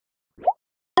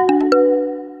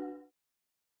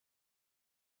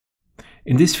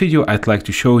In this video, I'd like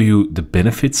to show you the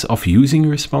benefits of using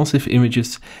responsive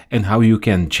images and how you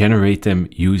can generate them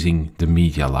using the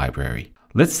media library.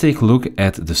 Let's take a look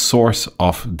at the source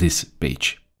of this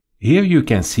page. Here you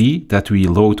can see that we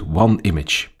load one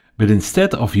image, but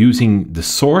instead of using the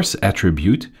source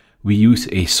attribute, we use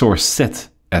a source set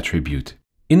attribute.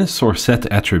 In a source set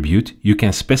attribute, you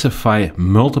can specify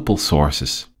multiple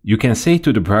sources. You can say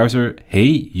to the browser, hey,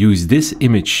 use this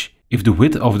image. If the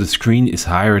width of the screen is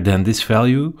higher than this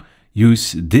value,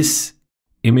 use this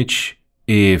image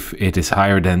if it is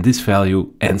higher than this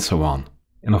value, and so on.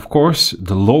 And of course,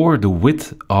 the lower the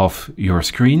width of your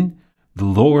screen, the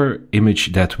lower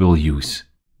image that we'll use.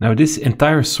 Now this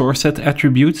entire source set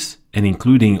attributes, and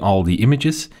including all the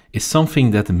images, is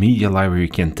something that the media library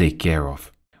can take care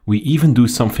of. We even do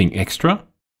something extra.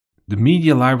 The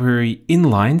media library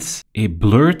inlines a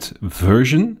blurred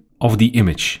version of the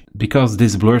image. Because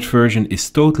this blurred version is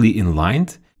totally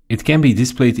inlined, it can be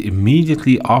displayed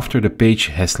immediately after the page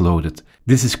has loaded.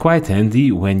 This is quite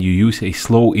handy when you use a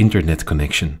slow internet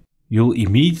connection. You'll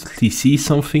immediately see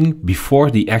something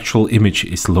before the actual image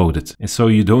is loaded, and so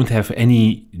you don't have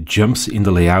any jumps in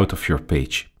the layout of your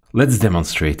page. Let's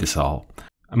demonstrate this all.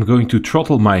 I'm going to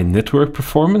throttle my network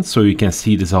performance so you can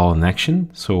see this all in action.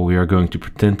 So we are going to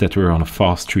pretend that we're on a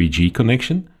fast 3G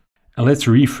connection, and let's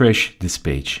refresh this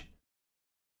page.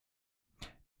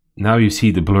 Now you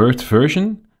see the blurred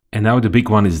version, and now the big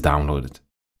one is downloaded.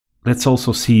 Let's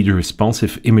also see the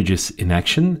responsive images in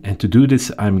action, and to do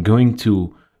this I'm going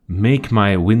to make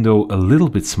my window a little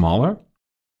bit smaller,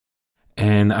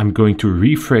 and I'm going to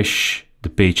refresh the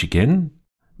page again.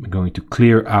 I'm going to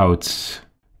clear out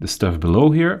the stuff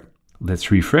below here.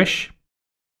 Let's refresh.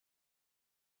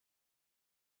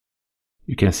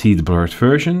 You can see the blurred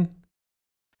version.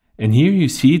 And here you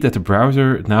see that the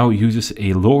browser now uses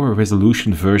a lower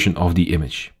resolution version of the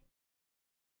image.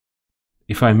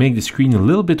 If I make the screen a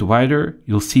little bit wider,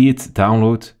 you'll see it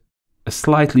download a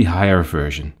slightly higher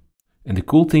version. And the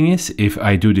cool thing is, if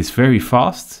I do this very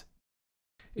fast,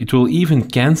 it will even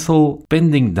cancel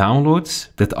pending downloads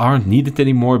that aren't needed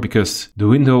anymore because the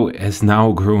window has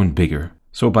now grown bigger.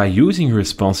 So by using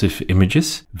responsive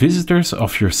images, visitors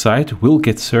of your site will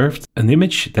get served an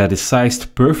image that is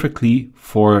sized perfectly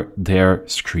for their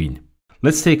screen.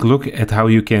 Let's take a look at how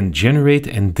you can generate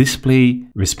and display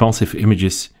responsive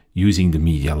images using the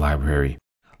media library.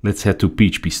 Let's head to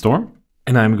PHP Storm,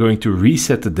 and I'm going to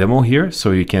reset the demo here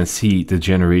so you can see the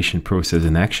generation process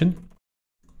in action.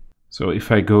 So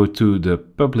if I go to the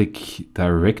public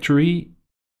directory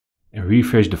and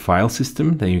refresh the file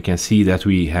system, then you can see that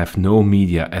we have no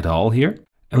media at all here.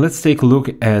 And let's take a look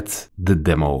at the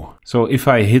demo. So if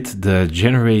I hit the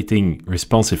generating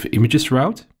responsive images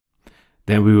route,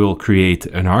 then we will create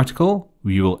an article.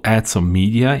 We will add some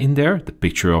media in there, the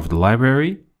picture of the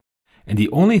library. And the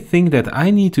only thing that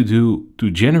I need to do to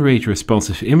generate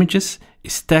responsive images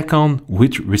is tag on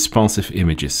with responsive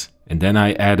images. And then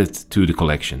I add it to the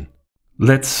collection.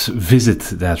 Let's visit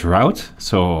that route.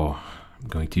 So I'm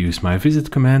going to use my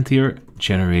visit command here,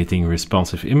 generating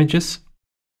responsive images.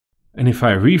 And if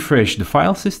I refresh the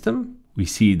file system, we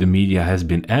see the media has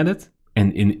been added.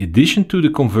 And in addition to the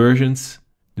conversions,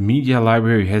 the media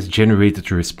library has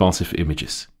generated responsive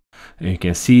images. And you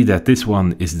can see that this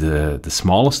one is the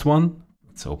smallest one.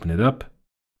 Let's open it up.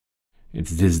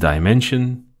 It's this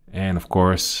dimension. And of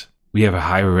course, we have a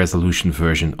higher resolution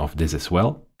version of this as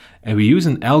well. And we use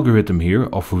an algorithm here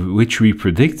of which we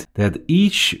predict that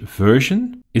each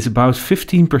version is about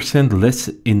 15% less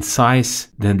in size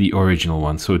than the original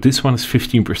one. So this one is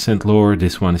 15% lower,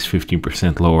 this one is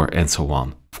 15% lower, and so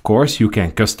on. Of course, you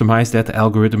can customize that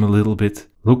algorithm a little bit.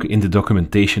 Look in the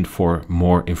documentation for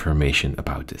more information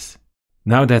about this.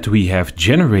 Now that we have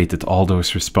generated all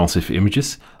those responsive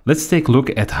images, let's take a look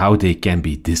at how they can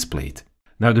be displayed.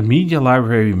 Now the media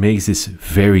library makes this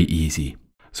very easy.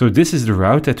 So this is the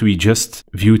route that we just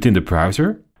viewed in the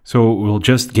browser. So we'll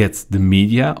just get the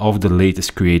media of the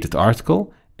latest created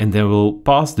article, and then we'll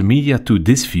pass the media to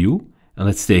this view. And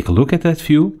let's take a look at that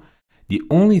view. The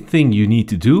only thing you need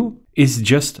to do is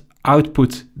just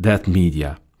output that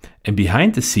media. And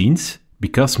behind the scenes,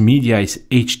 because media is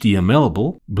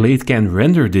HTMLable, Blade can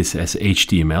render this as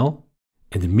HTML,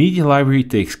 and the media library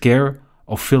takes care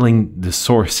of filling the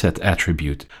source set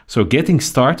attribute. So getting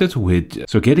started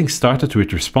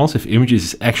with responsive images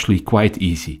is actually quite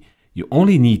easy. You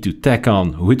only need to tag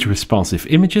on with responsive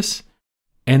images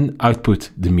and output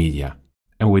the media.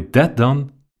 And with that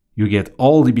done, you get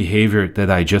all the behavior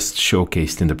that I just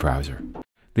showcased in the browser.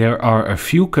 There are a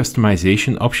few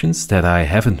customization options that I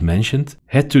haven't mentioned.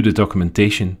 Head to the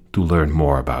documentation to learn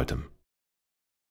more about them.